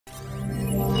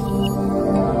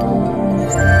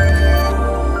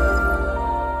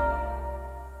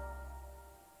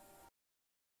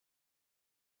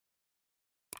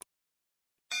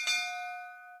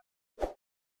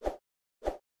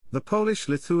The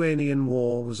Polish-Lithuanian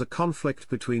War was a conflict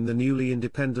between the newly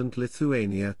independent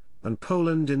Lithuania and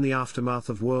Poland in the aftermath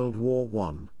of World War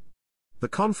I. The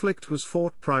conflict was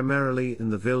fought primarily in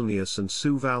the Vilnius and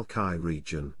Suvalkai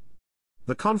region.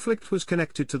 The conflict was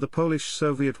connected to the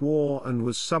Polish-Soviet War and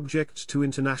was subject to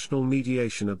international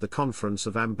mediation at the Conference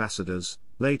of Ambassadors,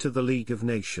 later the League of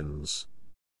Nations.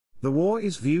 The war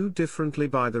is viewed differently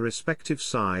by the respective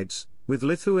sides, with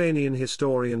Lithuanian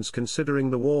historians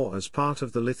considering the war as part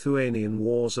of the Lithuanian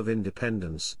Wars of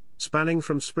Independence, spanning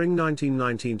from spring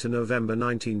 1919 to November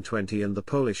 1920, and the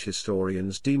Polish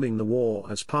historians deeming the war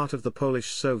as part of the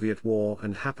Polish-Soviet War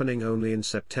and happening only in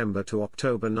September to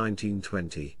October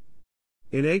 1920.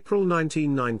 In April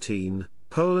 1919,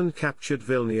 Poland captured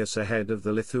Vilnius ahead of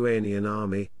the Lithuanian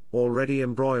army, already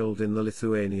embroiled in the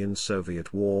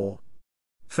Lithuanian-Soviet War.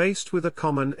 Faced with a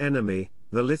common enemy,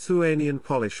 the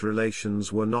Lithuanian-Polish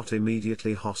relations were not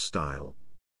immediately hostile.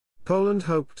 Poland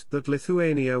hoped that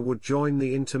Lithuania would join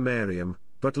the intermarium,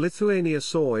 but Lithuania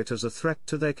saw it as a threat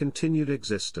to their continued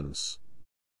existence.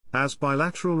 As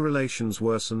bilateral relations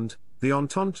worsened, the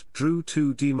Entente drew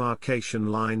two demarcation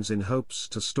lines in hopes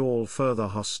to stall further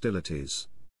hostilities.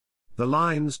 The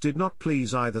lines did not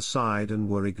please either side and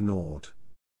were ignored.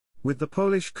 With the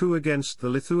Polish coup against the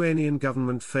Lithuanian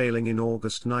government failing in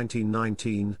August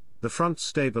 1919, the front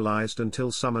stabilized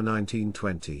until summer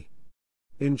 1920.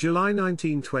 In July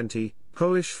 1920,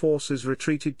 Polish forces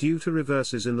retreated due to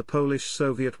reverses in the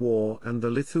Polish-Soviet War, and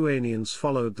the Lithuanians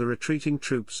followed the retreating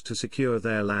troops to secure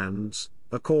their lands,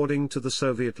 according to the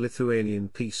Soviet-Lithuanian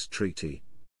peace treaty.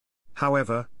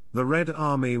 However, the Red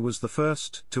Army was the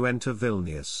first to enter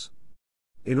Vilnius.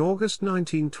 In August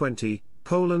 1920,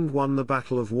 Poland won the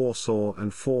Battle of Warsaw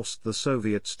and forced the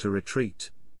Soviets to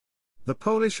retreat. The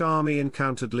Polish army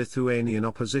encountered Lithuanian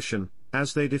opposition,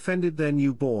 as they defended their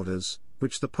new borders,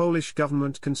 which the Polish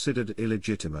government considered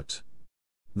illegitimate.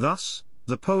 Thus,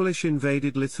 the Polish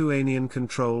invaded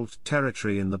Lithuanian-controlled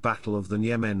territory in the Battle of the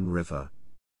Niemen River.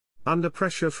 Under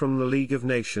pressure from the League of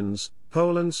Nations,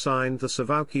 Poland signed the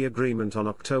Suwałki Agreement on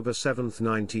October 7,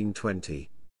 1920.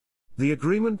 The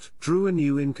agreement drew a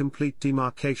new incomplete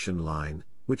demarcation line,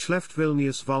 which left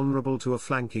Vilnius vulnerable to a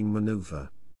flanking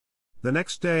maneuver. The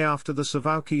next day after the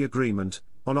Suwałki Agreement,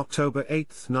 on October 8,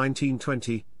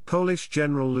 1920, Polish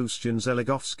General Lucjan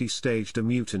Zeligowski staged a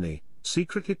mutiny,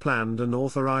 secretly planned and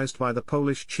authorized by the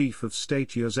Polish Chief of State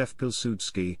Józef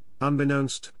Pilsudski,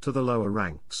 unbeknownst to the lower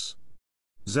ranks.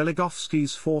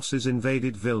 Zeligowski's forces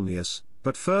invaded Vilnius,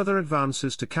 but further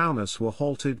advances to Kaunas were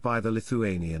halted by the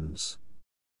Lithuanians.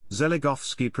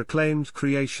 Zeligowski proclaimed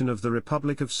creation of the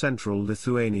Republic of Central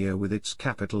Lithuania with its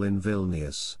capital in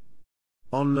Vilnius.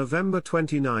 On November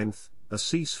 29, a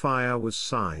ceasefire was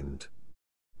signed.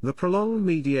 The prolonged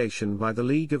mediation by the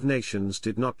League of Nations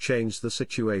did not change the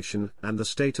situation, and the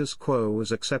status quo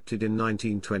was accepted in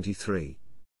 1923.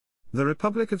 The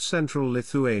Republic of Central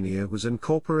Lithuania was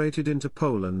incorporated into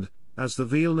Poland, as the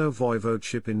Vilno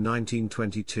Voivodeship in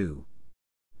 1922.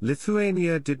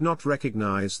 Lithuania did not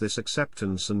recognize this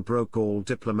acceptance and broke all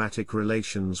diplomatic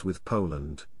relations with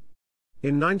Poland.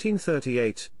 In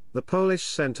 1938, the Polish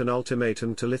sent an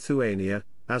ultimatum to Lithuania,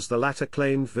 as the latter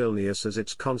claimed Vilnius as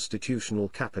its constitutional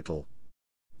capital.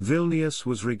 Vilnius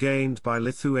was regained by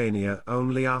Lithuania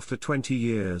only after 20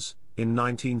 years, in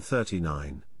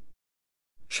 1939.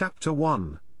 Chapter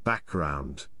 1,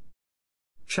 Background.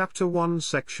 Chapter 1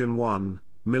 Section 1,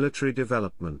 Military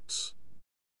Developments.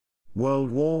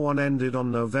 World War I ended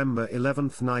on November 11,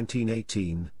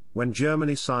 1918, when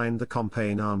Germany signed the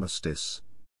Compiègne Armistice.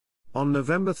 On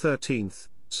November 13,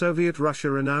 Soviet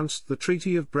Russia announced the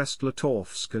Treaty of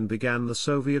Brest-Litovsk and began the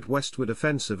Soviet westward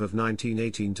offensive of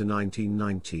 1918 to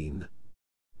 1919.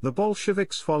 The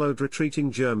Bolsheviks followed retreating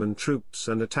German troops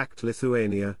and attacked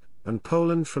Lithuania and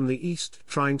Poland from the east,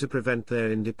 trying to prevent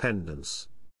their independence.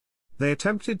 They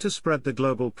attempted to spread the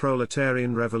global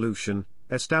proletarian revolution,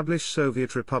 establish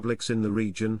Soviet republics in the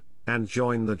region, and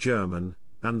join the German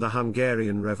and the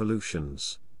Hungarian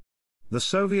revolutions. The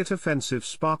Soviet offensive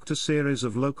sparked a series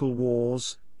of local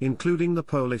wars, including the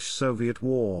Polish-Soviet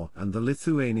War and the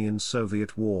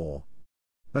Lithuanian-Soviet War.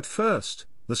 At first,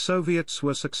 the Soviets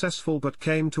were successful but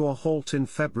came to a halt in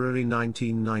February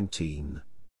 1919.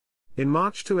 In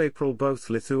March to April, both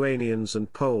Lithuanians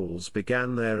and Poles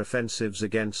began their offensives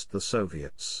against the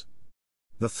Soviets.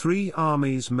 The three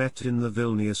armies met in the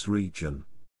Vilnius region.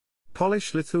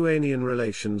 Polish-Lithuanian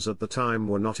relations at the time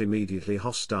were not immediately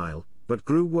hostile, but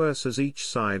grew worse as each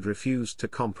side refused to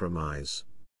compromise.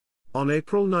 On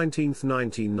April 19,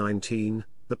 1919,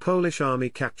 the Polish army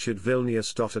captured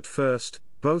Vilnius. At first,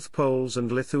 both Poles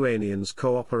and Lithuanians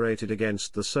cooperated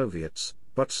against the Soviets,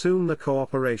 but soon the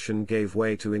cooperation gave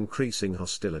way to increasing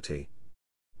hostility.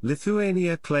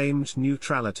 Lithuania claimed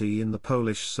neutrality in the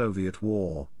Polish-Soviet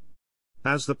War.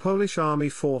 As the Polish army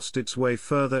forced its way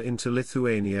further into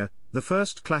Lithuania, the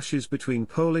first clashes between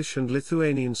Polish and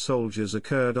Lithuanian soldiers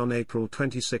occurred on April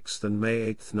 26 and May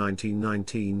 8,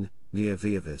 1919, near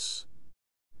Vilnius.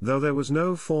 Though there was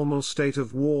no formal state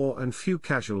of war and few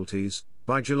casualties,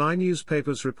 by July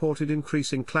newspapers reported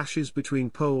increasing clashes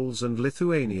between Poles and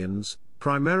Lithuanians,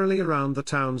 primarily around the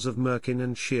towns of Merkin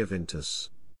and Širvintas.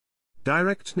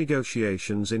 Direct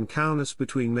negotiations in Kaunas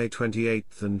between May 28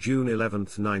 and June 11,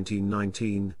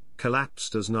 1919,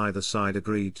 collapsed as neither side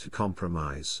agreed to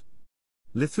compromise.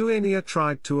 Lithuania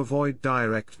tried to avoid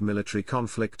direct military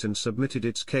conflict and submitted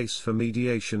its case for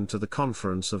mediation to the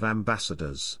Conference of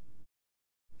Ambassadors.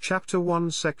 Chapter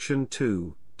 1 Section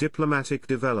 2, Diplomatic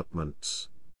Developments.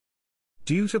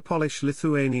 Due to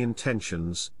Polish-Lithuanian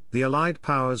tensions, the Allied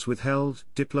powers withheld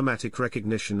diplomatic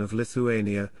recognition of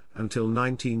Lithuania until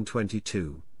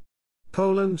 1922.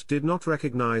 Poland did not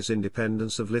recognize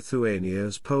independence of Lithuania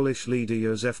as Polish leader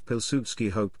Józef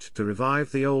Pilsudski hoped to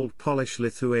revive the old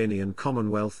Polish-Lithuanian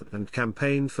Commonwealth and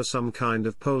campaigned for some kind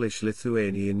of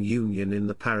Polish-Lithuanian union in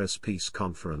the Paris Peace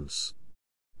Conference.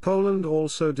 Poland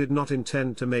also did not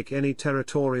intend to make any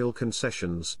territorial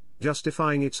concessions,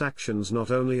 justifying its actions not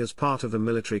only as part of a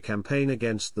military campaign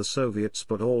against the Soviets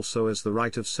but also as the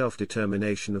right of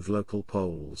self-determination of local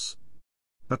Poles.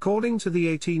 According to the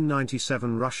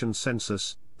 1897 Russian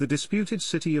census, the disputed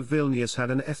city of Vilnius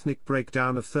had an ethnic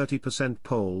breakdown of 30%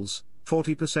 Poles,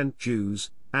 40%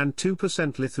 Jews, and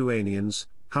 2% Lithuanians,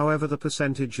 however the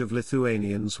percentage of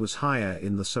Lithuanians was higher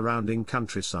in the surrounding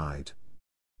countryside.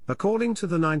 According to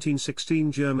the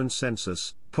 1916 German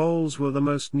census, Poles were the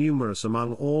most numerous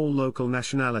among all local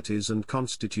nationalities and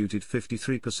constituted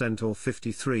 53% or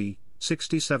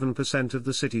 67% of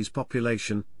the city's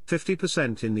population,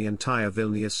 50% in the entire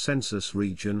Vilnius census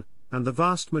region, and the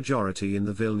vast majority in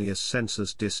the Vilnius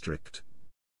census district.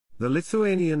 The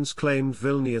Lithuanians claimed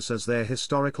Vilnius as their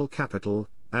historical capital,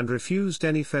 and refused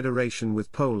any federation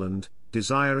with Poland,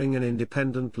 desiring an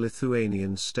independent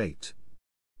Lithuanian state.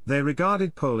 They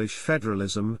regarded Polish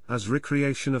federalism as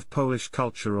recreation of Polish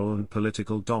cultural and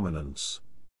political dominance.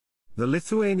 The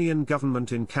Lithuanian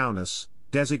government in Kaunas,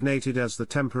 designated as the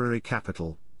temporary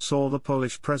capital, saw the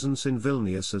Polish presence in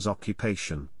Vilnius as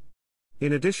occupation.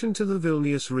 In addition to the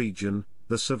Vilnius region,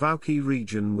 the Suvalkai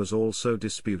region was also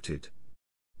disputed.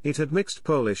 It had mixed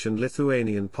Polish and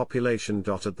Lithuanian population.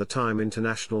 At the time,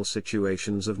 international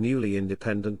situations of newly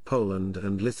independent Poland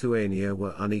and Lithuania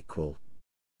were unequal.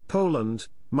 Poland,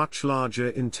 much larger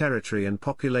in territory and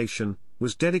population,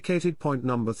 was dedicated point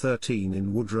number 13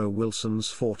 in Woodrow Wilson's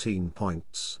 14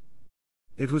 points.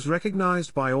 It was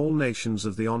recognized by all nations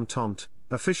of the Entente,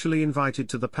 officially invited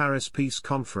to the Paris Peace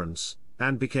Conference,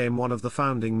 and became one of the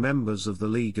founding members of the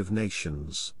League of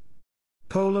Nations.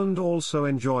 Poland also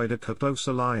enjoyed a close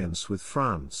alliance with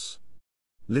France.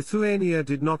 Lithuania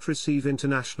did not receive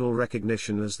international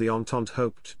recognition as the Entente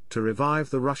hoped to revive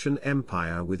the Russian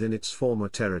Empire within its former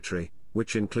territory,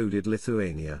 which included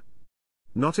Lithuania.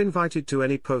 Not invited to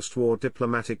any post-war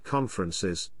diplomatic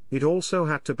conferences, it also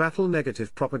had to battle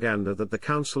negative propaganda that the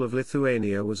Council of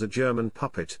Lithuania was a German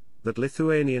puppet, that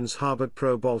Lithuanians harbored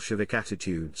pro-Bolshevik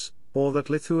attitudes, or that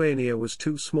Lithuania was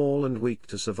too small and weak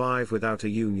to survive without a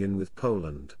union with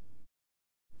Poland.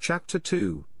 Chapter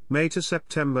 2, May to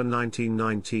September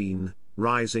 1919,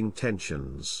 Rising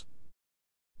Tensions.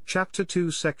 Chapter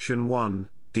 2 Section 1,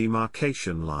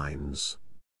 Demarcation Lines.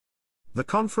 The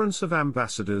Conference of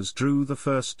Ambassadors drew the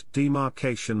first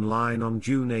demarcation line on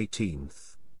June 18.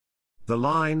 The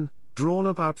line, drawn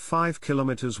about 5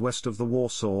 kilometers west of the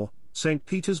Warsaw-St.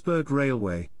 Petersburg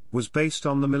Railway, was based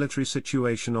on the military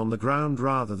situation on the ground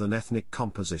rather than ethnic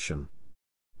composition.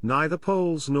 Neither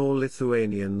Poles nor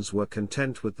Lithuanians were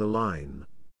content with the line.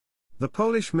 The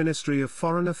Polish Ministry of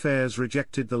Foreign Affairs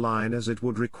rejected the line as it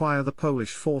would require the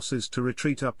Polish forces to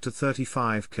retreat up to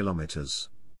 35 kilometers.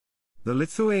 The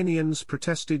Lithuanians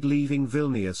protested leaving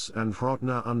Vilnius and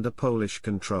Hrodna under Polish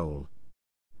control.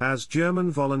 As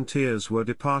German volunteers were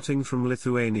departing from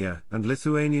Lithuania and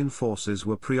Lithuanian forces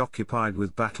were preoccupied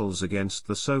with battles against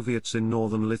the Soviets in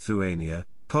northern Lithuania,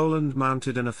 Poland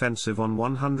mounted an offensive on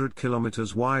 100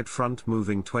 km wide front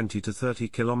moving 20 to 30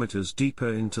 km deeper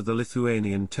into the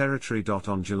Lithuanian territory.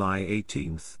 On July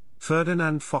 18,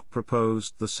 Ferdinand Foch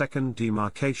proposed the second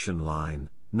demarcation line,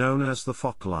 known as the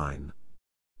Foch Line.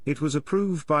 It was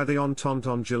approved by the Entente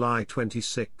on July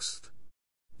 26.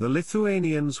 The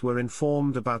Lithuanians were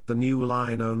informed about the new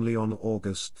line only on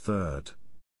August 3.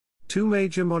 Two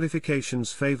major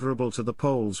modifications favorable to the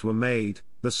Poles were made: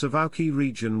 the Suvalki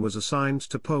region was assigned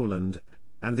to Poland,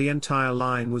 and the entire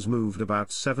line was moved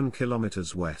about 7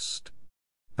 kilometers west.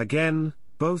 Again,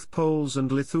 both Poles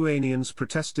and Lithuanians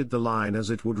protested the line as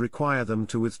it would require them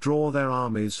to withdraw their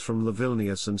armies from the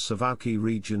Vilnius and Suvalki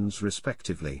regions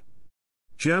respectively.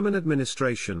 German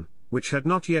administration, which had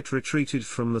not yet retreated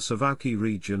from the Suvalki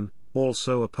region,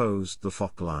 also opposed the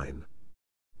Foch line.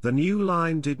 The new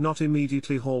line did not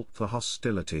immediately halt the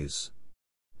hostilities.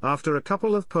 After a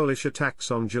couple of Polish attacks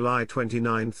on July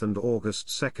 29 and August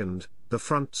 2, the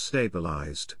front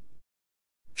stabilized.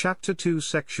 Chapter 2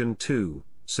 Section 2,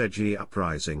 Szegedy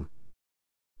Uprising.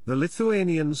 The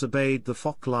Lithuanians obeyed the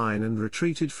Foch line and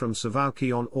retreated from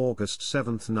Suwałki on August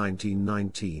 7,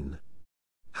 1919.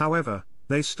 However,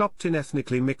 they stopped in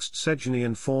ethnically mixed Szegedy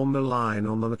and formed a line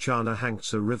on the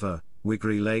Marciana-Hańcza River,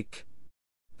 Wigry Lake.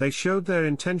 They showed their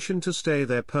intention to stay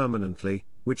there permanently,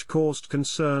 which caused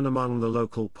concern among the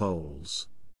local Poles.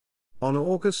 On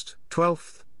August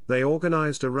 12, they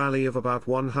organized a rally of about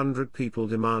 100 people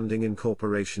demanding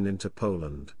incorporation into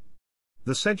Poland.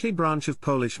 The Szegedy branch of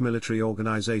Polish military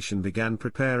organization began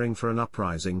preparing for an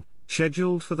uprising,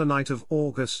 scheduled for the night of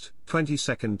August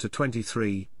 22 to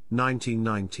 23,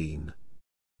 1919.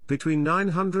 Between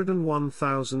 900 and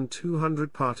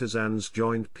 1,200 partisans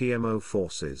joined PMO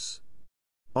forces.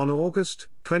 On August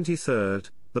 23,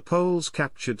 the Poles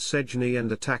captured Szegedy and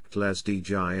attacked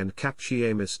Lazdijai and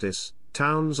Kapciamistis,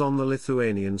 towns on the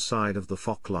Lithuanian side of the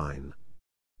Foch line.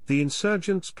 The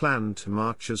insurgents planned to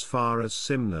march as far as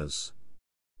Simnas.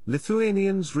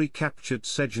 Lithuanians recaptured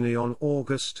Szegedy on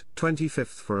August 25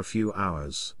 for a few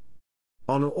hours.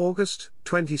 On August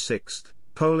 26,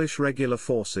 Polish regular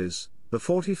forces, the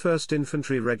 41st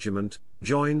Infantry Regiment,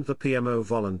 joined the PMO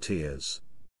volunteers.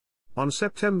 On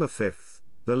September 5,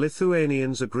 the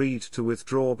Lithuanians agreed to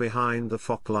withdraw behind the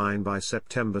Foch line by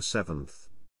September 7.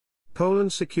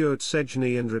 Poland secured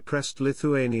Szegedy and repressed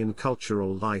Lithuanian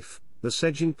cultural life. The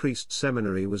Szegedy priest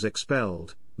seminary was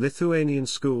expelled, Lithuanian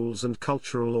schools and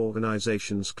cultural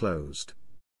organizations closed.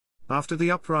 After the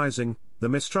uprising, the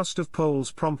mistrust of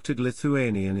Poles prompted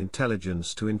Lithuanian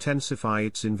intelligence to intensify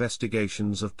its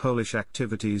investigations of Polish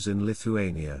activities in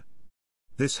Lithuania.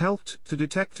 This helped to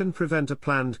detect and prevent a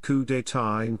planned coup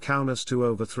d'état in Kaunas to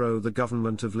overthrow the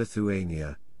government of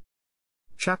Lithuania.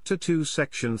 Chapter 2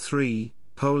 Section 3,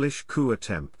 Polish coup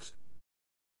attempt.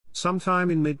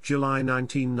 Sometime in mid-July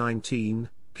 1919,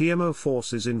 PMO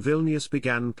forces in Vilnius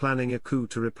began planning a coup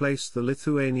to replace the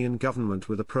Lithuanian government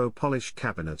with a pro-Polish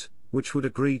cabinet, which would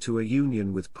agree to a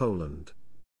union with Poland.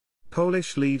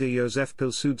 Polish leader Józef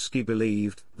Pilsudski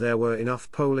believed there were enough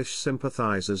Polish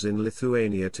sympathizers in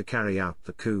Lithuania to carry out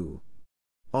the coup.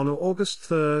 On August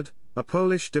 3, a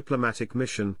Polish diplomatic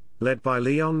mission, led by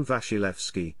Leon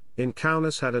Wasilewski, in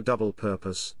Kaunas had a double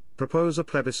purpose: propose a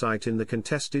plebiscite in the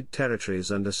contested territories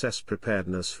and assess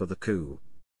preparedness for the coup.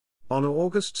 On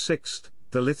August 6,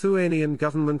 the Lithuanian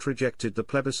government rejected the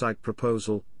plebiscite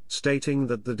proposal, stating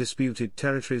that the disputed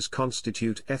territories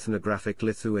constitute ethnographic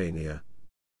Lithuania.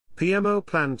 PMO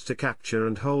planned to capture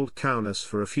and hold Kaunas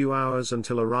for a few hours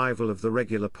until arrival of the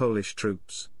regular Polish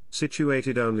troops,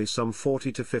 situated only some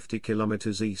 40 to 50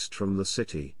 kilometers east from the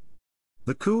city.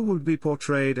 The coup would be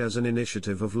portrayed as an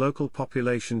initiative of local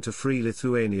population to free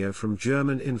Lithuania from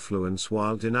German influence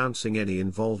while denouncing any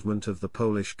involvement of the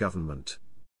Polish government.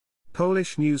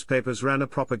 Polish newspapers ran a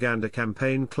propaganda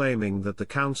campaign claiming that the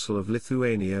Council of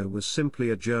Lithuania was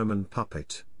simply a German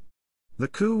puppet. The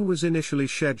coup was initially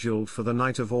scheduled for the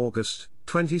night of August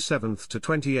 27 to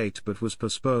 28 but was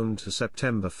postponed to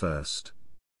September 1.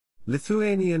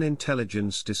 Lithuanian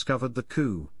intelligence discovered the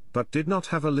coup, but did not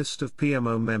have a list of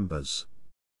PMO members.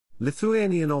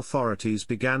 Lithuanian authorities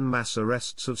began mass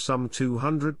arrests of some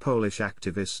 200 Polish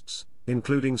activists,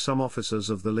 including some officers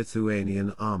of the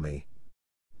Lithuanian army.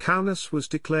 Kaunas was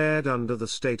declared under the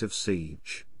state of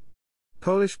siege.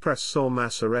 Polish press saw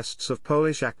mass arrests of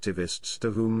Polish activists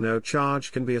to whom no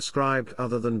charge can be ascribed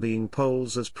other than being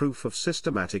Poles as proof of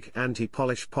systematic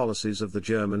anti-Polish policies of the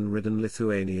German-ridden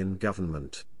Lithuanian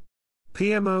government.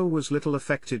 PMO was little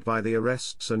affected by the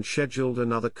arrests and scheduled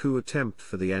another coup attempt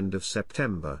for the end of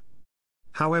September.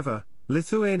 However,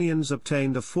 Lithuanians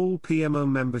obtained a full PMO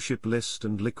membership list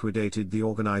and liquidated the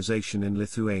organization in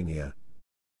Lithuania.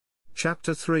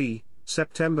 Chapter 3,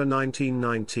 September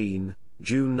 1919,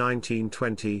 June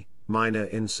 1920, Minor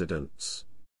Incidents.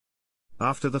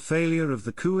 After the failure of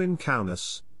the coup in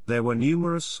Kaunas, there were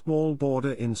numerous small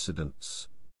border incidents.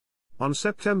 On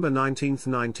September 19,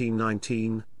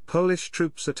 1919, Polish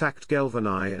troops attacked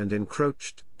Gelvonai and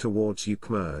encroached towards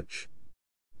Ukmerge.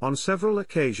 On several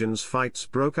occasions fights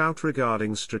broke out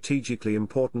regarding strategically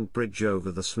important bridge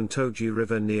over the Sventoji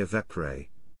River near Vepre.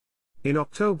 In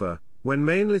October, when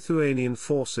main Lithuanian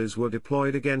forces were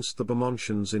deployed against the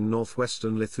Bemontians in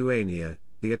northwestern Lithuania,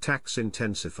 the attacks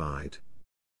intensified.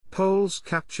 Poles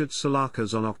captured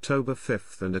Salakas on October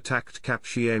 5 and attacked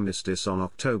Kapsiemistis on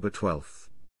October 12.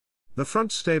 The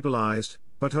front stabilized,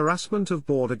 but harassment of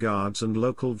border guards and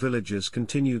local villagers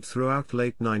continued throughout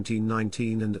late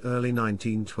 1919 and early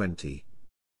 1920.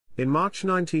 In March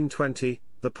 1920,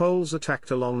 the Poles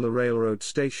attacked along the railroad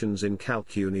stations in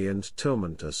Kalkuni and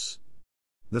Tilmantas.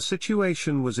 The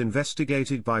situation was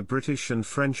investigated by British and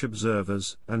French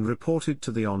observers and reported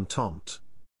to the Entente.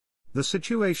 The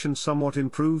situation somewhat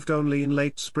improved only in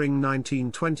late spring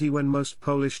 1920 when most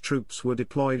Polish troops were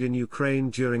deployed in Ukraine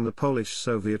during the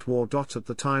Polish-Soviet War. At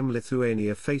the time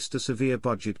Lithuania faced a severe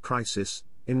budget crisis.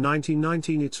 In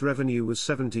 1919 its revenue was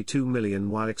 72 million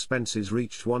while expenses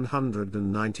reached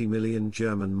 190 million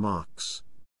German marks.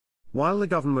 While the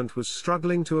government was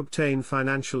struggling to obtain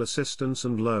financial assistance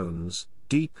and loans,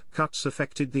 deep cuts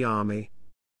affected the army.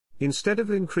 Instead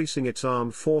of increasing its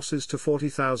armed forces to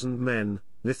 40,000 men,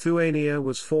 Lithuania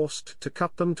was forced to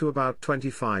cut them to about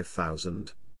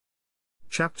 25,000.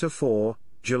 Chapter 4,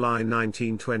 July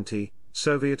 1920,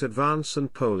 Soviet Advance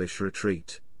and Polish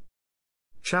Retreat.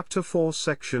 Chapter 4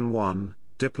 Section 1,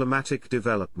 Diplomatic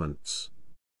Developments.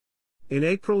 In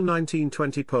April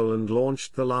 1920 Poland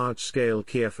launched the large-scale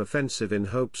Kiev offensive in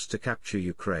hopes to capture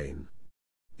Ukraine.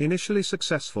 Initially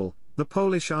successful, the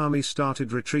Polish army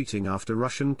started retreating after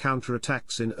Russian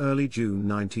counterattacks in early June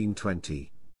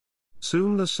 1920.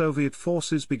 Soon the Soviet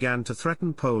forces began to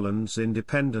threaten Poland's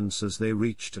independence as they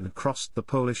reached and crossed the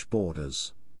Polish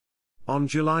borders. On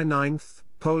July 9,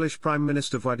 Polish Prime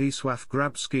Minister Władysław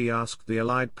Grabski asked the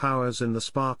Allied powers in the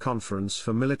Spa Conference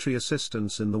for military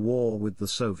assistance in the war with the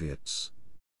Soviets.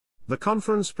 The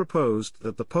conference proposed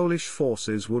that the Polish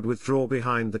forces would withdraw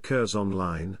behind the Curzon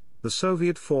line, the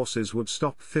Soviet forces would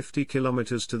stop 50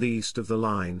 kilometers to the east of the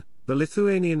line, the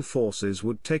Lithuanian forces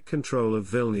would take control of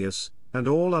Vilnius, and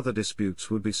all other disputes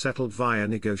would be settled via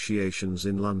negotiations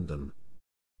in London.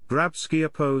 Grabski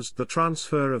opposed the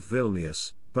transfer of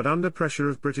Vilnius, but under pressure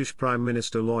of British Prime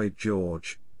Minister Lloyd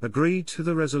George, agreed to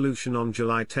the resolution on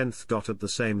July 10. At the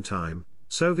same time,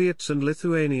 Soviets and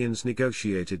Lithuanians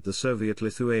negotiated the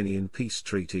Soviet-Lithuanian Peace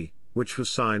Treaty, which was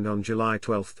signed on July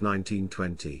 12,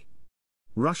 1920.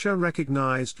 Russia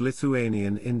recognized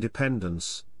Lithuanian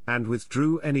independence, and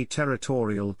withdrew any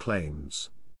territorial claims.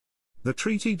 The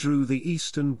treaty drew the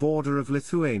eastern border of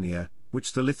Lithuania,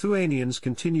 which the Lithuanians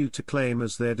continued to claim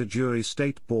as their de jure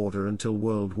state border until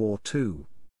World War II.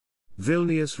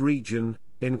 Vilnius region,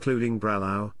 including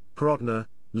Bralau, Grodno,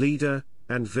 Lida,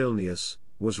 and Vilnius,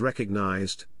 was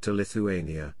recognized to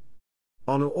Lithuania.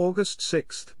 On August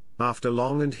 6, after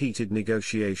long and heated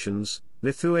negotiations,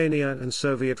 Lithuania and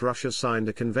Soviet Russia signed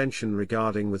a convention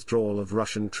regarding withdrawal of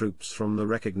Russian troops from the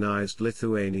recognized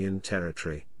Lithuanian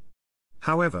territory.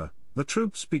 However, the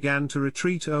troops began to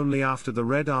retreat only after the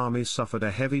Red Army suffered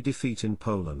a heavy defeat in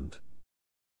Poland.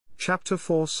 Chapter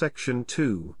 4 Section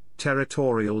 2,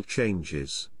 Territorial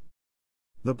Changes.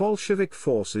 The Bolshevik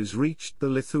forces reached the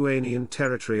Lithuanian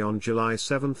territory on July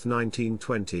 7,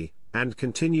 1920, and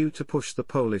continued to push the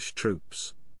Polish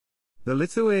troops. The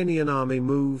Lithuanian army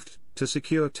moved to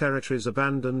secure territories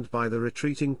abandoned by the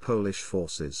retreating Polish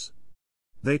forces.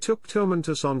 They took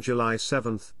Tilmantas on July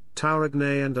 7,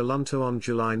 Tauragnae and Alunto on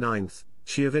July 9,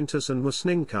 Širvintas and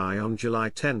Musninkai on July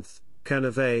 10,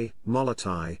 Kernavė,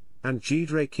 Molotai, and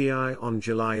Giedraikiai on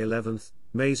July 11,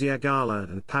 Maziagala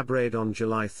and Pabrade on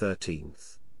July 13.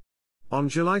 On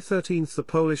July 13 the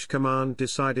Polish command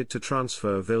decided to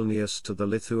transfer Vilnius to the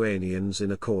Lithuanians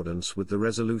in accordance with the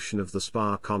resolution of the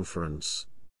Spa Conference.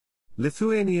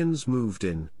 Lithuanians moved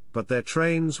in, but their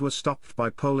trains were stopped by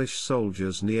Polish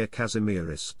soldiers near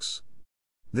Kazimierzyce.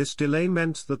 This delay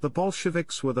meant that the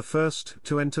Bolsheviks were the first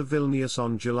to enter Vilnius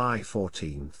on July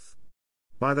 14.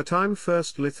 By the time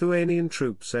first Lithuanian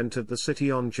troops entered the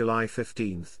city on July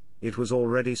 15, it was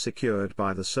already secured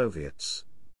by the Soviets.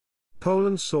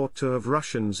 Poland sought to have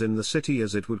Russians in the city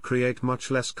as it would create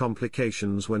much less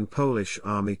complications when Polish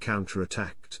army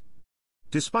counterattacked.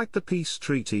 Despite the peace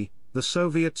treaty, the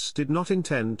Soviets did not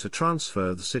intend to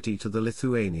transfer the city to the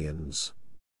Lithuanians.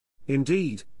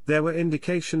 Indeed, there were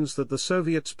indications that the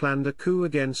Soviets planned a coup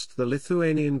against the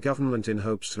Lithuanian government in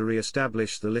hopes to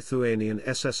re-establish the Lithuanian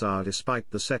SSR. Despite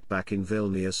the setback in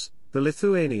Vilnius, the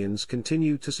Lithuanians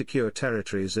continued to secure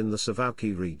territories in the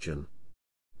Suvalkai region.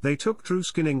 They took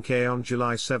Druskininkai on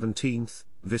July 17,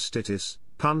 Vistitis,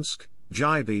 Punsk,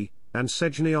 Giby, and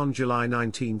Sejny on July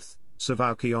 19,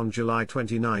 Suvalki on July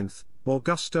 29,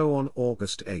 Augusto on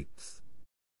August 8.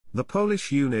 The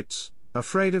Polish units,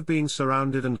 afraid of being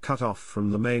surrounded and cut off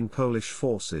from the main Polish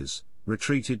forces,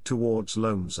 retreated towards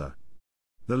Lomza.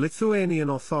 The Lithuanian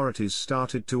authorities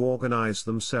started to organize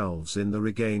themselves in the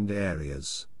regained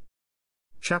areas.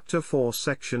 Chapter 4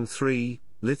 Section 3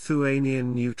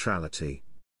 Lithuanian Neutrality.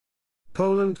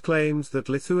 Poland claimed that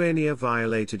Lithuania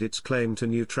violated its claim to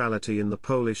neutrality in the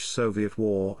Polish-Soviet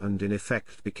War and in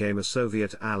effect became a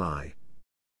Soviet ally.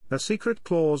 A secret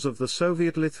clause of the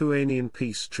Soviet-Lithuanian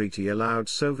peace treaty allowed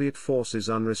Soviet forces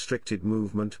unrestricted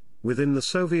movement within the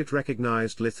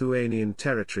Soviet-recognized Lithuanian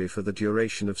territory for the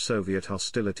duration of Soviet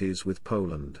hostilities with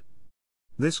Poland.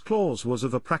 This clause was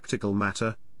of a practical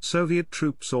matter. Soviet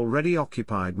troops already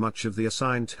occupied much of the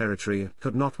assigned territory and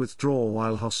could not withdraw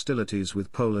while hostilities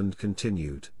with Poland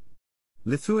continued.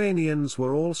 Lithuanians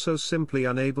were also simply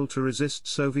unable to resist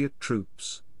Soviet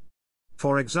troops.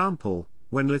 For example,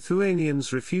 when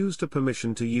Lithuanians refused a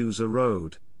permission to use a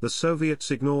road, the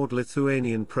Soviets ignored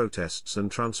Lithuanian protests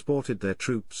and transported their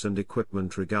troops and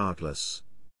equipment regardless.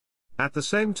 At the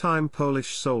same time,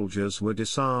 Polish soldiers were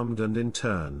disarmed and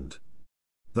interned.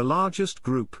 The largest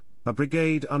group, a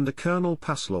brigade under Colonel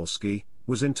Paslawski,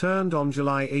 was interned on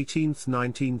July 18,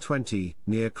 1920,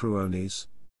 near Kruonis.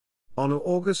 On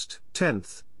August 10,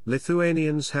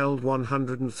 Lithuanians held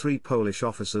 103 Polish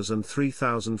officers and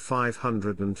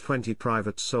 3,520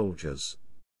 private soldiers.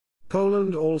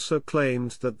 Poland also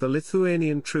claimed that the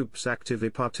Lithuanian troops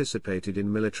actively participated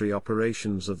in military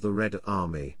operations of the Red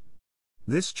Army.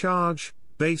 This charge,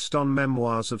 based on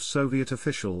memoirs of Soviet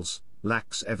officials,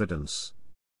 lacks evidence.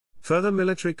 Further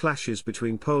military clashes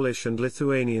between Polish and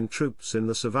Lithuanian troops in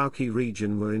the Suvalkai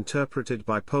region were interpreted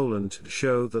by Poland to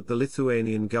show that the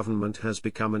Lithuanian government has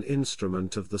become an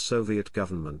instrument of the Soviet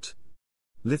government.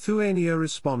 Lithuania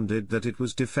responded that it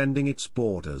was defending its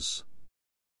borders.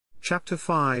 Chapter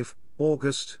 5,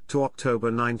 August to October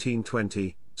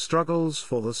 1920, Struggles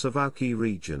for the Suvalkai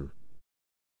region.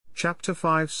 Chapter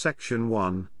 5 Section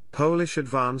 1, Polish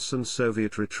advance and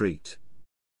Soviet retreat.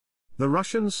 The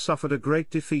Russians suffered a great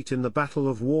defeat in the Battle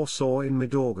of Warsaw in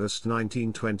mid-August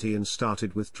 1920 and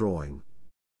started withdrawing.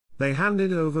 They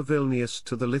handed over Vilnius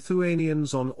to the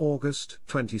Lithuanians on August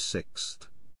 26.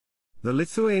 The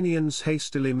Lithuanians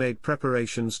hastily made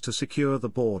preparations to secure the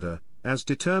border, as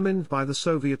determined by the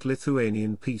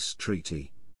Soviet-Lithuanian peace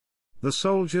treaty. The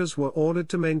soldiers were ordered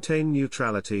to maintain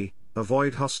neutrality,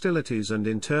 avoid hostilities and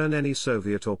intern any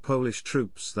Soviet or Polish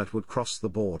troops that would cross the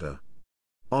border.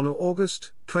 On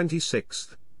August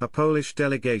 26, a Polish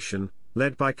delegation,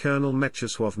 led by Colonel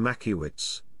Mieczysław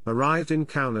Makiewicz, arrived in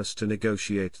Kaunas to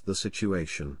negotiate the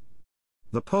situation.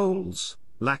 The Poles,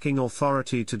 lacking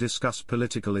authority to discuss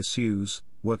political issues,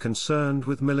 were concerned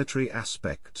with military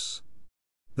aspects.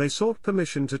 They sought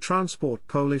permission to transport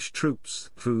Polish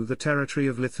troops through the territory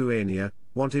of Lithuania,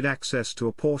 wanted access to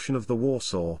a portion of the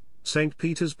Warsaw-St.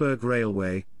 Petersburg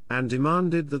Railway, and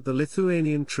demanded that the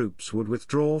Lithuanian troops would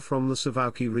withdraw from the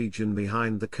Suvalkai region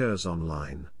behind the Curzon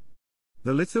line.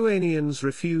 The Lithuanians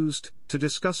refused to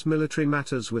discuss military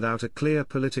matters without a clear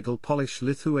political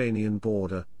Polish-Lithuanian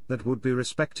border that would be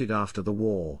respected after the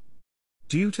war.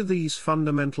 Due to these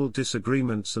fundamental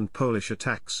disagreements and Polish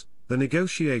attacks, the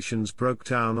negotiations broke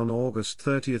down on August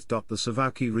 30. The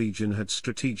Suvalkai region had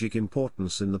strategic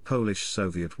importance in the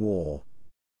Polish-Soviet War.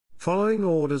 Following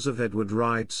orders of Edward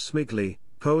Rydz-Smigli,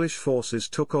 Polish forces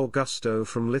took Augusto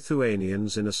from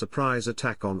Lithuanians in a surprise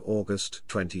attack on August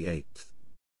 28.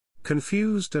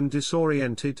 Confused and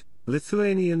disoriented,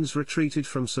 Lithuanians retreated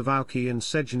from Suvalki and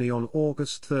Szegny on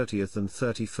August 30 and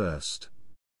 31.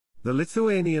 The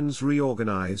Lithuanians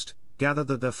reorganized, gathered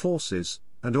their forces,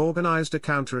 and organized a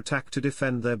counterattack to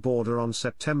defend their border on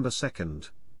September 2.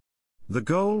 The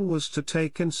goal was to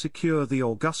take and secure the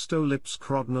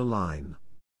Augusto-Lipsk-Rodno line.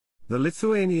 The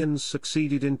Lithuanians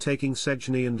succeeded in taking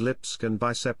Szegny and Lipsk and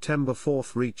by September 4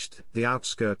 reached the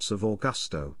outskirts of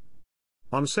Augusto.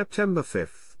 On September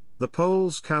 5, the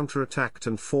Poles counterattacked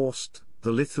and forced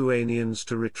the Lithuanians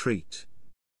to retreat.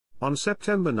 On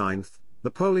September 9, the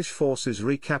Polish forces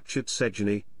recaptured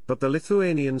Szegny, but the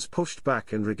Lithuanians pushed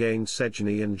back and regained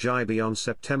Szegny and Giby on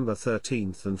September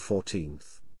 13 and 14.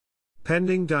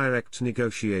 Pending direct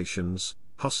negotiations,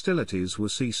 hostilities were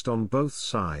ceased on both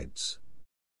sides.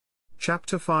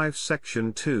 Chapter 5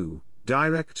 Section 2,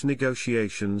 Direct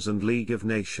Negotiations and League of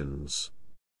Nations.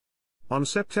 On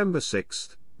September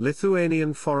 6,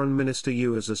 Lithuanian Foreign Minister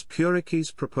Juozas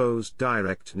Pureikis proposed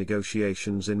direct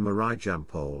negotiations in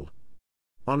Marijampolė.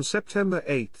 On September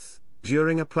 8,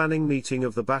 during a planning meeting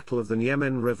of the Battle of the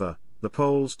Niemen River, the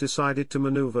Poles decided to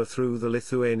maneuver through the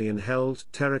Lithuanian-held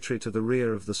territory to the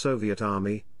rear of the Soviet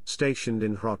army, stationed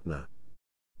in Hrodna.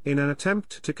 In an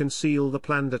attempt to conceal the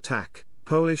planned attack,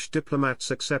 Polish diplomats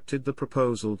accepted the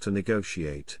proposal to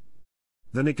negotiate.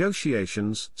 The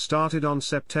negotiations started on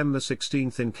September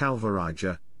 16 in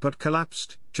Kalvarija, but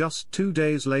collapsed just 2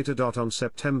 days later. On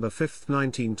September 5,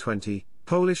 1920,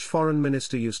 Polish Foreign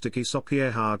Minister Eustachi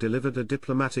Sopieha delivered a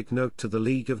diplomatic note to the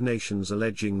League of Nations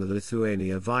alleging that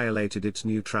Lithuania violated its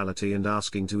neutrality and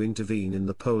asking to intervene in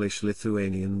the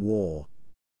Polish-Lithuanian War.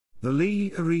 The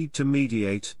League agreed to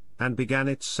mediate, and began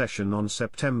its session on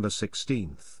September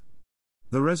 16.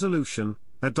 The resolution,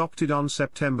 adopted on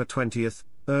September 20,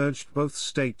 urged both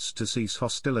states to cease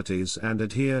hostilities and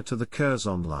adhere to the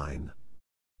Curzon Line.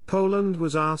 Poland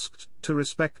was asked to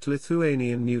respect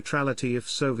Lithuanian neutrality if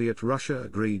Soviet Russia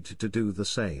agreed to do the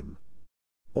same.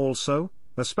 Also,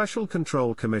 a special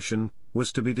control commission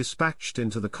was to be dispatched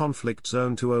into the conflict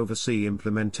zone to oversee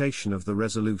implementation of the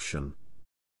resolution.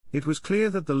 It was clear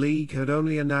that the League had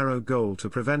only a narrow goal to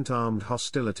prevent armed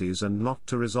hostilities and not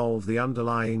to resolve the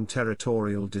underlying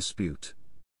territorial dispute.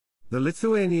 The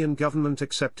Lithuanian government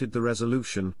accepted the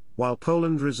resolution, while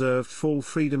Poland reserved full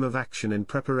freedom of action in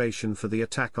preparation for the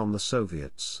attack on the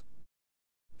Soviets.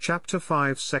 Chapter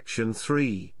 5 Section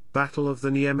 3, Battle of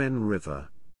the Niemen River.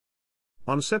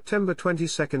 On September 22,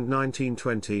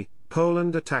 1920,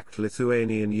 Poland attacked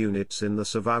Lithuanian units in the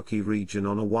Suvalkai region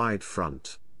on a wide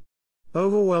front.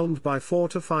 Overwhelmed by 4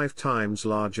 to 5 times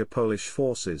larger Polish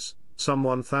forces, some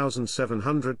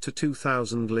 1,700 to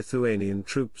 2,000 Lithuanian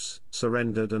troops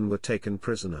surrendered and were taken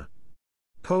prisoner.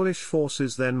 Polish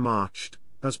forces then marched,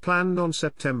 as planned on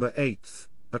September 8,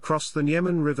 across the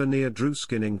Niemen River near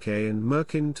Druskininke and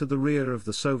Merkin to the rear of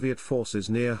the Soviet forces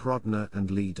near Hrodna and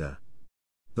Lida.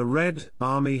 The Red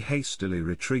Army hastily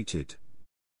retreated.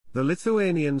 The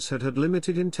Lithuanians had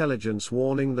limited intelligence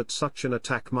warning that such an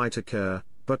attack might occur,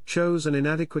 but chose an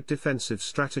inadequate defensive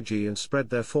strategy and spread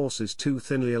their forces too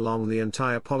thinly along the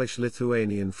entire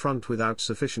Polish-Lithuanian front without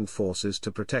sufficient forces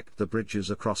to protect the bridges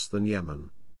across the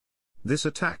Niemen. This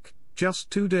attack,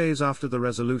 just 2 days after the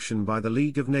resolution by the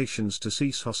League of Nations to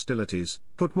cease hostilities,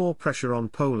 put more pressure on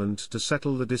Poland to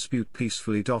settle the dispute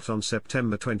peacefully. On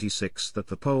September 26 that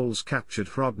the Poles captured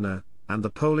Hrodna, and the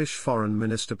Polish foreign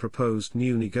minister proposed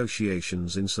new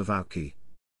negotiations in Suwałki.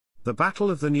 The Battle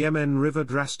of the Niemen River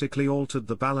drastically altered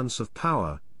the balance of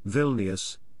power.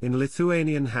 Vilnius, in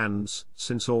Lithuanian hands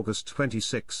since August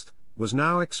 26, was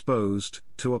now exposed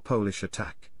to a Polish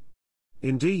attack.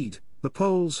 Indeed, the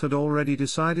Poles had already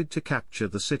decided to capture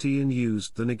the city and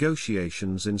used the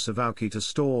negotiations in Suwałki to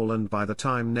stall and buy the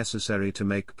time necessary to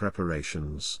make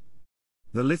preparations.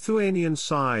 The Lithuanian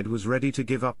side was ready to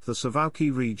give up the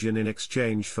Suwałki region in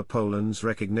exchange for Poland's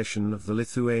recognition of the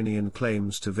Lithuanian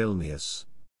claims to Vilnius.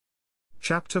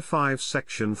 Chapter 5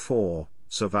 Section 4,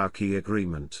 Suwałki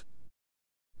Agreement.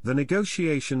 The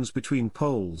negotiations between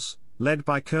Poles, led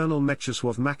by Colonel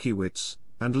Mieczysław Makiewicz,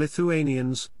 and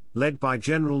Lithuanians, led by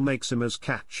General Maksymierz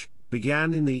Kach,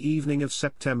 began in the evening of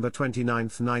September 29,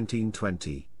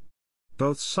 1920.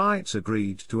 Both sides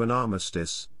agreed to an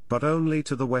armistice, but only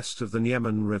to the west of the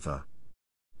Niemen River.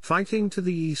 Fighting to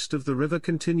the east of the river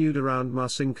continued around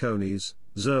Marcinkonis,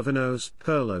 Zervinos,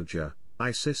 Perloja,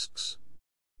 Isisks.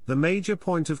 The major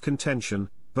point of contention,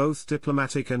 both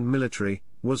diplomatic and military,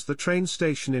 was the train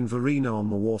station in Varina on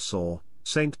the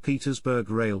Warsaw-St. Petersburg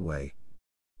Railway.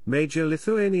 Major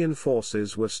Lithuanian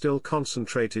forces were still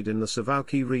concentrated in the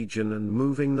Suwałki region, and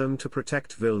moving them to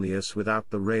protect Vilnius without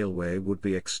the railway would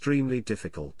be extremely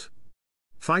difficult.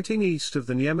 Fighting east of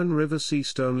the Niemen River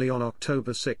ceased only on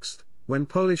October 6, when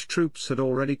Polish troops had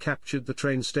already captured the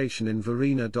train station in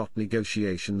Varina.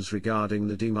 Negotiations regarding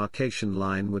the demarcation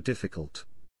line were difficult.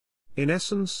 In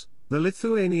essence, the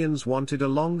Lithuanians wanted a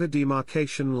longer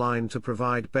demarcation line to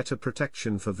provide better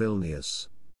protection for Vilnius.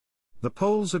 The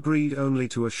Poles agreed only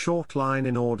to a short line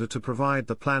in order to provide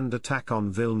the planned attack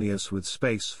on Vilnius with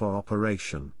space for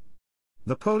operation.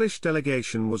 The Polish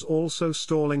delegation was also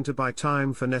stalling to buy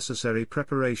time for necessary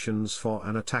preparations for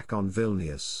an attack on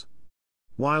Vilnius.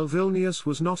 While Vilnius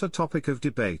was not a topic of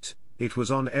debate, it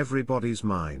was on everybody's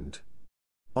mind.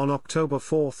 On October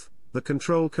 4, the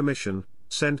Control Commission,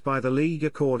 sent by the League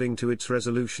according to its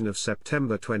resolution of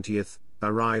September 20,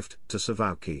 arrived to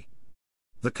Suwałki.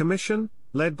 The Commission,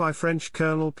 led by French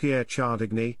Colonel Pierre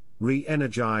Chardigny,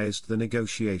 re-energized the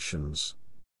negotiations.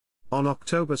 On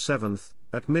October 7,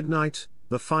 at midnight,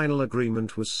 the final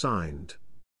agreement was signed.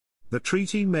 The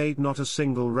treaty made not a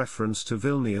single reference to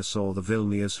Vilnius or the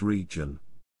Vilnius region.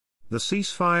 The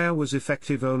ceasefire was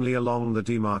effective only along the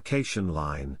demarcation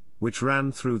line, which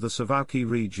ran through the Suwałki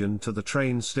region to the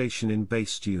train station in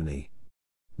Bastyuni.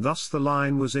 Thus the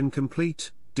line was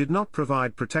incomplete, did not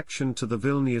provide protection to the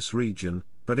Vilnius region,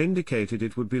 but indicated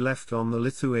it would be left on the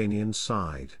Lithuanian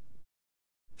side.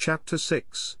 Chapter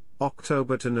 6,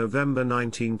 October to November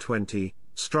 1920,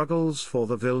 Struggles for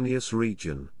the Vilnius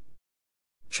region.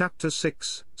 Chapter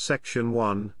 6, Section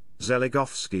 1,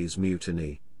 Zeligovski's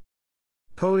Mutiny.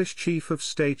 Polish Chief of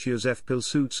State Józef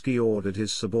Pilsudski ordered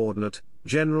his subordinate,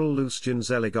 General Lucjan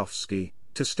Zeligovski,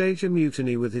 to stage a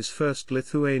mutiny with his 1st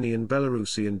Lithuanian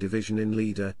Belarusian Division in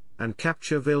Lida, and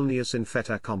capture Vilnius in fait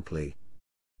accompli.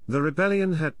 The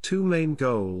rebellion had two main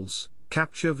goals: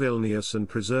 capture Vilnius and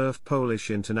preserve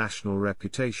Polish international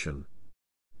reputation.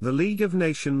 The League of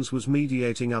Nations was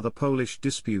mediating other Polish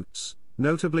disputes,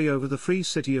 notably over the Free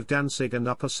City of Danzig and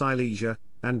Upper Silesia,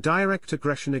 and direct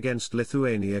aggression against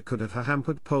Lithuania could have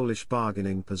hampered Polish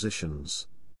bargaining positions.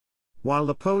 While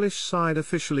the Polish side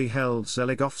officially held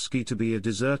Zeligovski to be a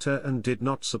deserter and did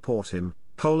not support him,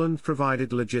 Poland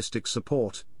provided logistic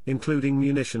support, including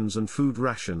munitions and food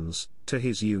rations, to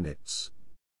his units.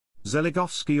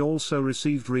 Zeligovski also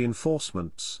received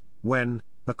reinforcements, when,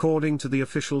 according to the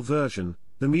official version,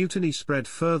 the mutiny spread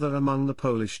further among the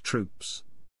Polish troops.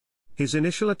 His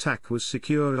initial attack was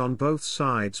secured on both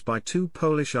sides by two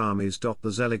Polish armies. The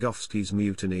Zeligovski's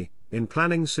mutiny, in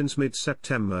planning since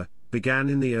mid-September, began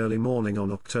in the early morning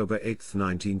on October 8,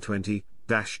 1920,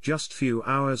 just few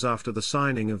hours after the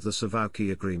signing of the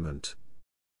Suvalkai Agreement.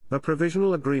 A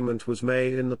provisional agreement was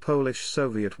made in the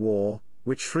Polish-Soviet War,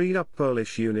 which freed up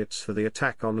Polish units for the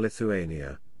attack on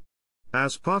Lithuania.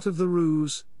 As part of the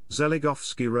ruse,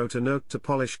 Zeligovski wrote a note to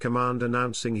Polish command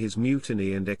announcing his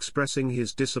mutiny and expressing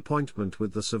his disappointment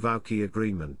with the Suvalkai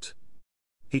Agreement.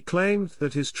 He claimed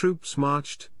that his troops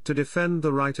marched to defend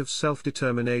the right of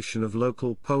self-determination of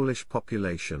local Polish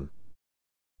population.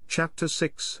 Chapter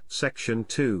 6, Section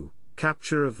 2,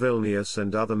 Capture of Vilnius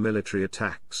and Other Military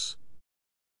Attacks.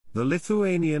 The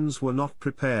Lithuanians were not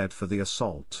prepared for the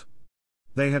assault.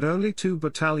 They had only 2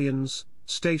 battalions,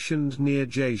 stationed near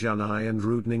Jezionai and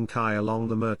Rudninkai along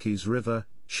the Merkys River,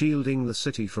 shielding the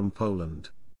city from Poland.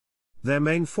 Their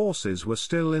main forces were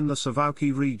still in the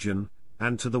Suvalkai region,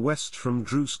 and to the west from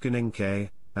Druskininkai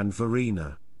and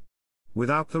Varina.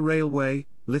 Without the railway,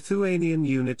 Lithuanian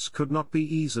units could not be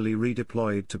easily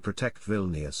redeployed to protect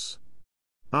Vilnius.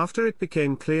 After it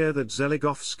became clear that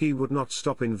Zeligovski would not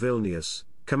stop in Vilnius,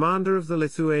 commander of the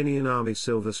Lithuanian army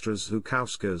Silvestras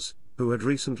Žukauskas, who had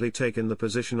recently taken the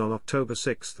position on October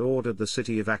 6, ordered the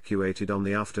city evacuated on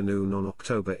the afternoon on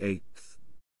October 8.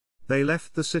 They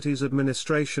left the city's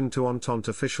administration to Entente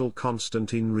official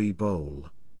Konstantin Rybol.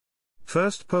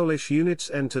 First Polish units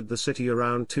entered the city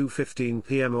around 2:15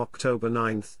 p.m. October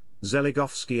 9.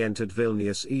 Zeligovski entered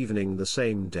Vilnius evening the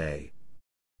same day.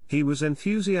 He was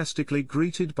enthusiastically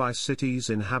greeted by city's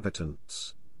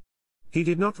inhabitants. He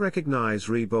did not recognize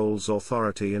Rybol's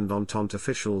authority and Entente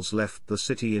officials left the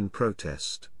city in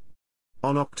protest.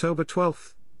 On October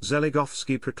 12,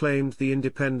 Zeligovski proclaimed the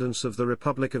independence of the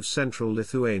Republic of Central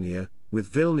Lithuania,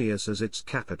 with Vilnius as its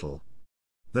capital.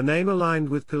 The name aligned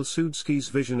with Pilsudski's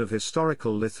vision of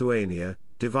historical Lithuania,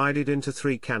 divided into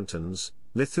 3 cantons: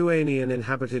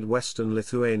 Lithuanian-inhabited Western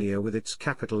Lithuania with its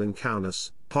capital in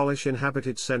Kaunas,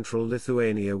 Polish-inhabited Central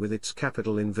Lithuania with its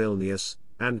capital in Vilnius,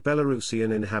 and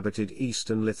Belarusian-inhabited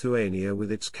Eastern Lithuania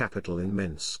with its capital in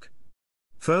Minsk.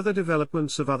 Further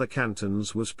developments of other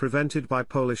cantons was prevented by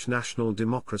Polish National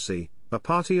Democracy, a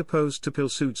party opposed to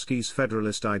Pilsudski's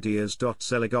federalist ideas.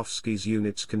 Zeligovski's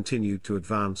units continued to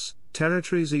advance.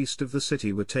 Territories east of the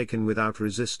city were taken without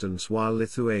resistance while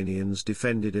Lithuanians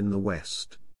defended in the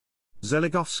west.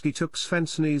 Zeligovski took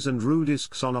Svensnys and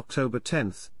Rudisk on October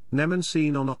 10,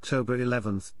 Nemenčine on October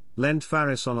 11,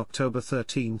 Lentvaris on October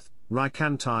 13,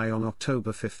 Rykantai on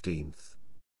October 15.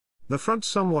 The front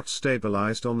somewhat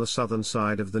stabilized on the southern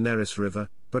side of the Neris River,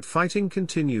 but fighting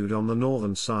continued on the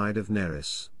northern side of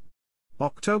Neris.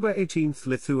 October 18,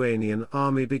 Lithuanian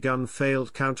army begun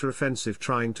failed counteroffensive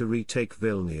trying to retake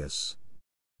Vilnius.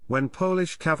 When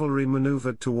Polish cavalry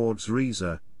maneuvered towards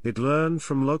Riza, it learned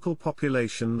from local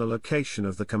population the location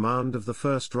of the command of the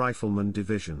 1st Rifleman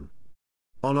Division.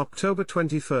 On October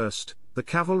 21, the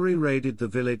cavalry raided the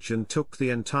village and took the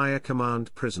entire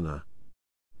command prisoner.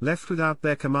 Left without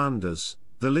their commanders,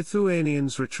 the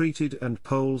Lithuanians retreated and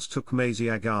Poles took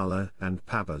Maziagala and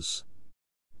Pabas.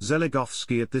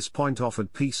 Zeligovski at this point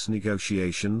offered peace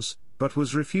negotiations, but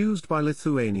was refused by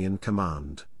Lithuanian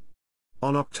command.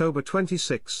 On October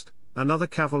 26, another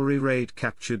cavalry raid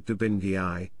captured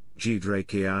Dubingiai,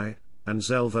 Giedraikiai, and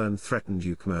Zelva and threatened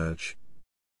Ukmerge.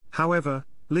 However,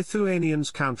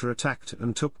 Lithuanians counterattacked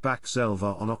and took back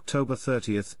Zelva on October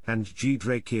 30 and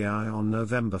Giedraikiai on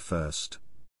November 1.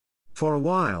 For a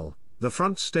while, the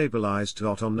front stabilized.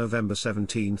 On November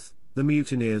 17, the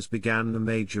mutineers began a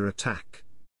major attack.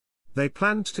 They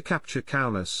planned to capture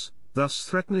Kaunas, thus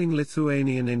threatening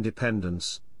Lithuanian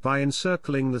independence, by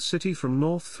encircling the city from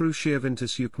north through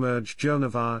Širvintas Ukmergė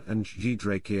Jonava and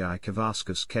Žydraičiai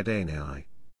Kavaskas Kėdainiai.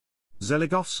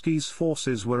 Zeligovski's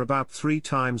forces were about 3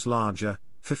 times larger,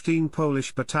 15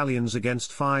 Polish battalions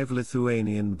against 5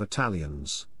 Lithuanian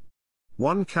battalions.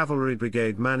 One cavalry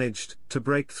brigade managed to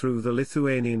break through the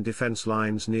Lithuanian defense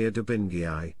lines near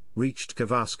Dubingiai, reached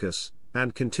Kavaskas,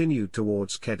 and continued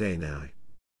towards Kėdainiai.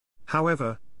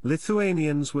 However,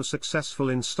 Lithuanians were successful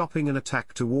in stopping an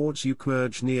attack towards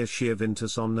Ukmergė near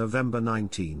Širvintas on November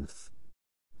 19.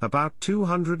 About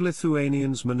 200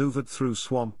 Lithuanians maneuvered through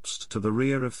swamps to the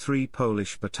rear of 3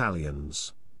 Polish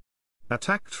battalions.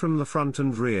 Attacked from the front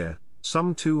and rear,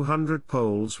 some 200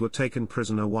 Poles were taken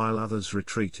prisoner while others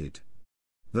retreated.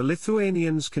 The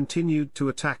Lithuanians continued to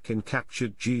attack and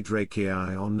captured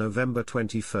Žydraičiai on November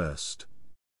 21.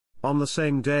 On the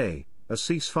same day, a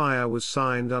ceasefire was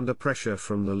signed under pressure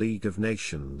from the League of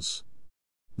Nations.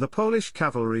 The Polish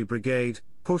cavalry brigade,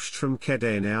 pushed from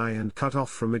Kėdainiai and cut off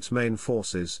from its main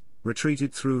forces,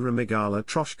 retreated through Ramigala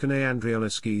Troškūnai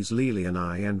Andrioniškės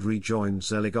Lelienai and rejoined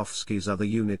Zeligovski's other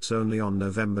units only on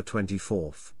November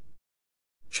 24.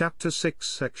 Chapter 6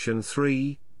 Section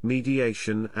 3,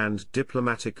 Mediation and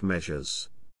Diplomatic Measures.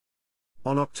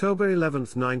 On October 11,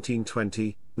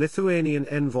 1920, Lithuanian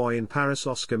envoy in Paris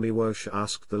Oskar Miłosz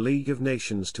asked the League of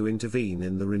Nations to intervene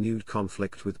in the renewed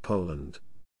conflict with Poland.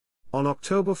 On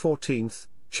October 14,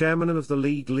 chairman of the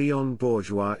League Leon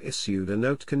Bourgeois issued a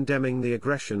note condemning the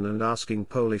aggression and asking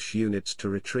Polish units to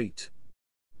retreat.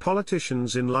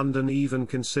 Politicians in London even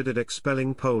considered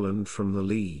expelling Poland from the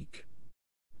League.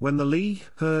 When the League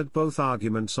heard both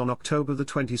arguments on October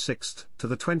 26 to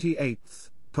the 28th,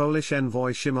 Polish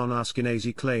envoy Szymon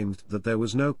Ashkenazy claimed that there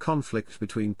was no conflict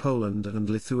between Poland and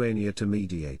Lithuania to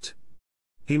mediate.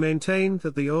 He maintained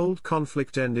that the old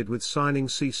conflict ended with signing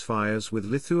ceasefires with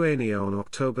Lithuania on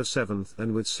October 7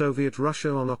 and with Soviet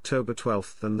Russia on October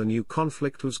 12, and the new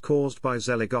conflict was caused by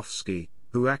Zeligovski,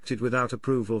 who acted without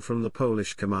approval from the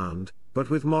Polish command, but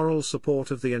with moral support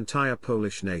of the entire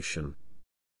Polish nation.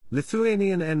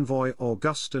 Lithuanian envoy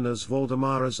Augustinas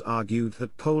Valdemaras argued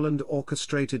that Poland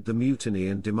orchestrated the mutiny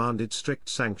and demanded strict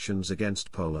sanctions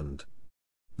against Poland.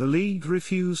 The League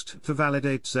refused to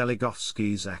validate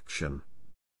Zeligovski's action.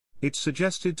 It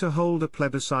suggested to hold a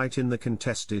plebiscite in the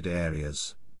contested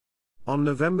areas. On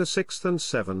November 6 and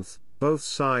 7, both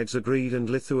sides agreed and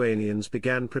Lithuanians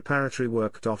began preparatory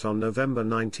work. On November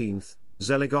 19,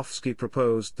 Zeligovski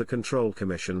proposed the Control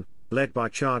Commission, led by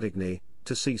Chardigny,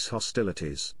 to cease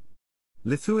hostilities.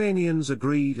 Lithuanians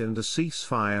agreed and a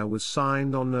ceasefire was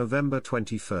signed on November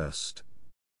 21.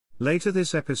 Later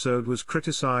this episode was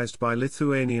criticized by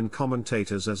Lithuanian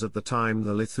commentators as at the time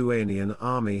the Lithuanian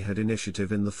army had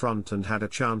initiative in the front and had a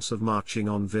chance of marching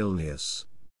on Vilnius.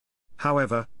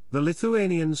 However, the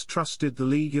Lithuanians trusted the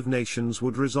League of Nations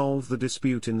would resolve the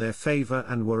dispute in their favor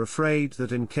and were afraid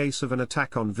that in case of an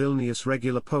attack on Vilnius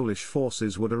regular Polish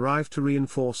forces would arrive to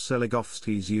reinforce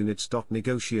Zeligovski's units.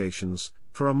 Negotiations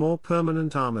for a more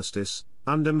permanent armistice,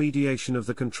 under mediation of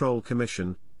the Control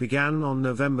Commission, began on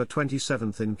November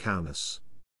 27 in Kaunas.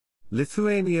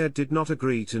 Lithuania did not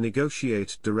agree to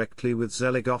negotiate directly with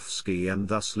Zeligovski and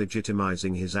thus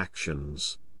legitimizing his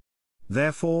actions.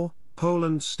 Therefore,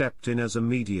 Poland stepped in as a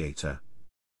mediator.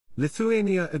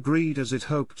 Lithuania agreed as it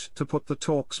hoped to put the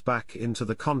talks back into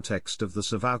the context of the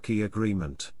Suvalkai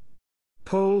Agreement.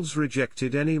 Poles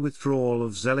rejected any withdrawal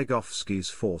of Zeligovski's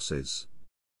forces.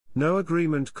 No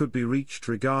agreement could be reached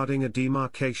regarding a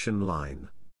demarcation line.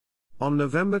 On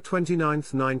November 29,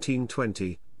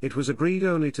 1920, it was agreed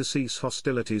only to cease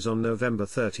hostilities on November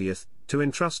 30, to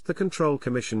entrust the Control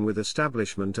Commission with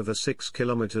establishment of a 6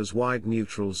 km wide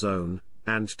neutral zone,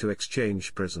 and to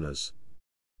exchange prisoners.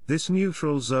 This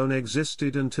neutral zone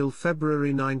existed until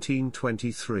February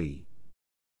 1923.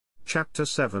 Chapter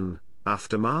 7,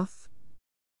 Aftermath.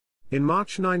 In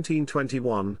March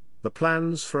 1921, the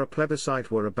plans for a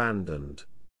plebiscite were abandoned.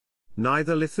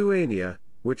 Neither Lithuania,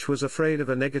 which was afraid of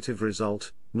a negative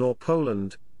result, nor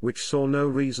Poland, which saw no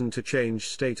reason to change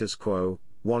status quo,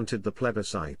 wanted the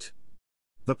plebiscite.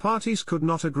 The parties could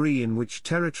not agree in which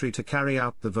territory to carry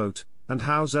out the vote, and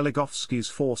how Zeligovski's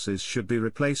forces should be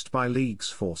replaced by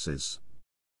League's forces.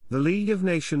 The League of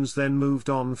Nations then moved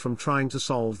on from trying to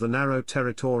solve the narrow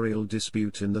territorial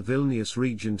dispute in the Vilnius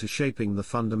region to shaping the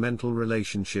fundamental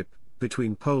relationship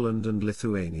between Poland and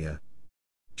Lithuania.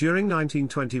 During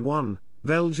 1921,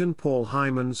 Belgian Paul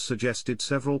Heymans suggested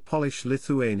several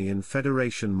Polish-Lithuanian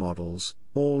federation models,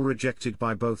 all rejected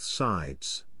by both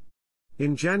sides.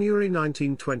 In January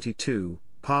 1922,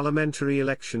 parliamentary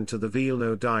election to the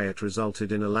Vilno Diet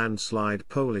resulted in a landslide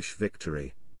Polish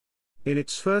victory. In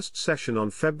its first session on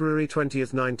February 20,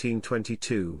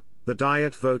 1922, the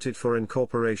Diet voted for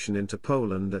incorporation into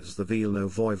Poland as the Vilno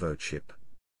Voivodeship.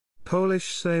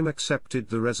 Polish Sejm accepted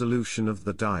the resolution of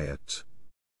the Diet.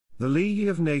 The League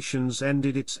of Nations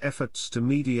ended its efforts to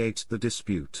mediate the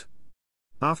dispute.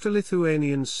 After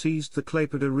Lithuanians seized the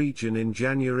Klaipėda region in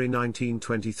January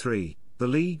 1923, the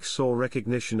League saw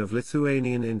recognition of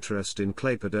Lithuanian interest in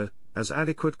Klaipėda as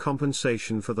adequate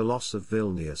compensation for the loss of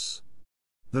Vilnius.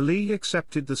 The League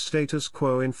accepted the status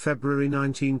quo in February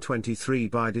 1923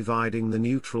 by dividing the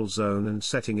neutral zone and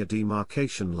setting a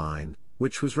demarcation line,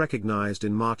 which was recognized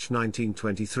in March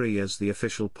 1923 as the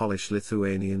official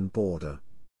Polish-Lithuanian border.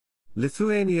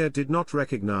 Lithuania did not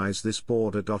recognize this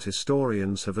border.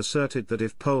 Historians have asserted that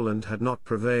if Poland had not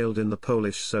prevailed in the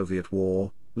Polish-Soviet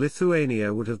War,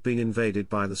 Lithuania would have been invaded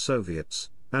by the Soviets,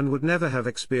 and would never have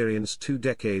experienced 2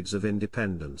 decades of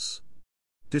independence.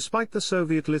 Despite the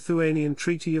Soviet-Lithuanian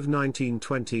Treaty of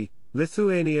 1920,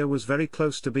 Lithuania was very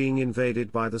close to being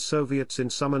invaded by the Soviets in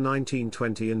summer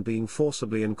 1920 and being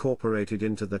forcibly incorporated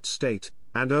into that state,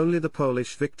 and only the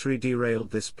Polish victory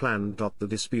derailed this plan. The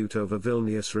dispute over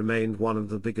Vilnius remained one of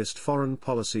the biggest foreign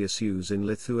policy issues in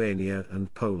Lithuania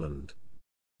and Poland.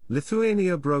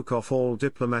 Lithuania broke off all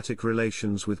diplomatic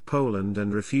relations with Poland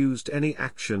and refused any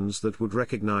actions that would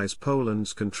recognize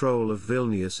Poland's control of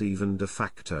Vilnius even de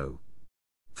facto.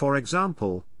 For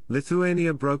example,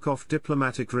 Lithuania broke off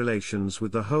diplomatic relations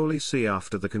with the Holy See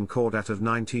after the Concordat of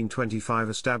 1925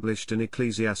 established an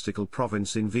ecclesiastical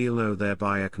province in Vilno,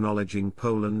 thereby acknowledging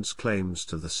Poland's claims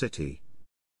to the city.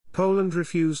 Poland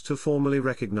refused to formally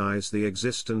recognize the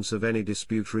existence of any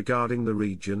dispute regarding the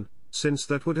region, since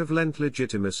that would have lent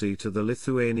legitimacy to the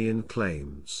Lithuanian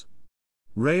claims.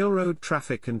 Railroad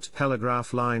traffic and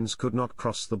telegraph lines could not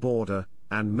cross the border,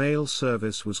 and mail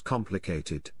service was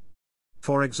complicated.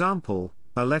 For example,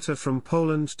 a letter from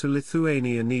Poland to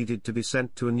Lithuania needed to be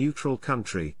sent to a neutral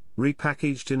country,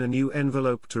 repackaged in a new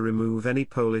envelope to remove any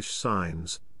Polish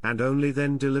signs, and only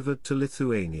then delivered to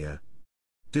Lithuania.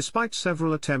 Despite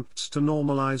several attempts to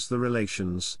normalize the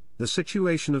relations, the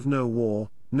situation of no war,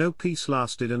 no peace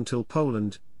lasted until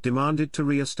Poland demanded to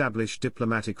re-establish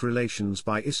diplomatic relations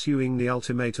by issuing the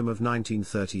ultimatum of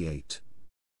 1938.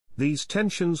 These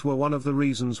tensions were one of the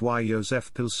reasons why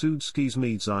Józef Pilsudski's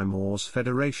Międzymorze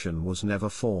Federation was never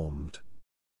formed.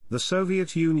 The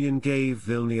Soviet Union gave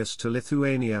Vilnius to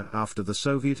Lithuania after the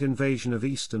Soviet invasion of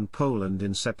eastern Poland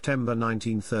in September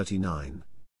 1939.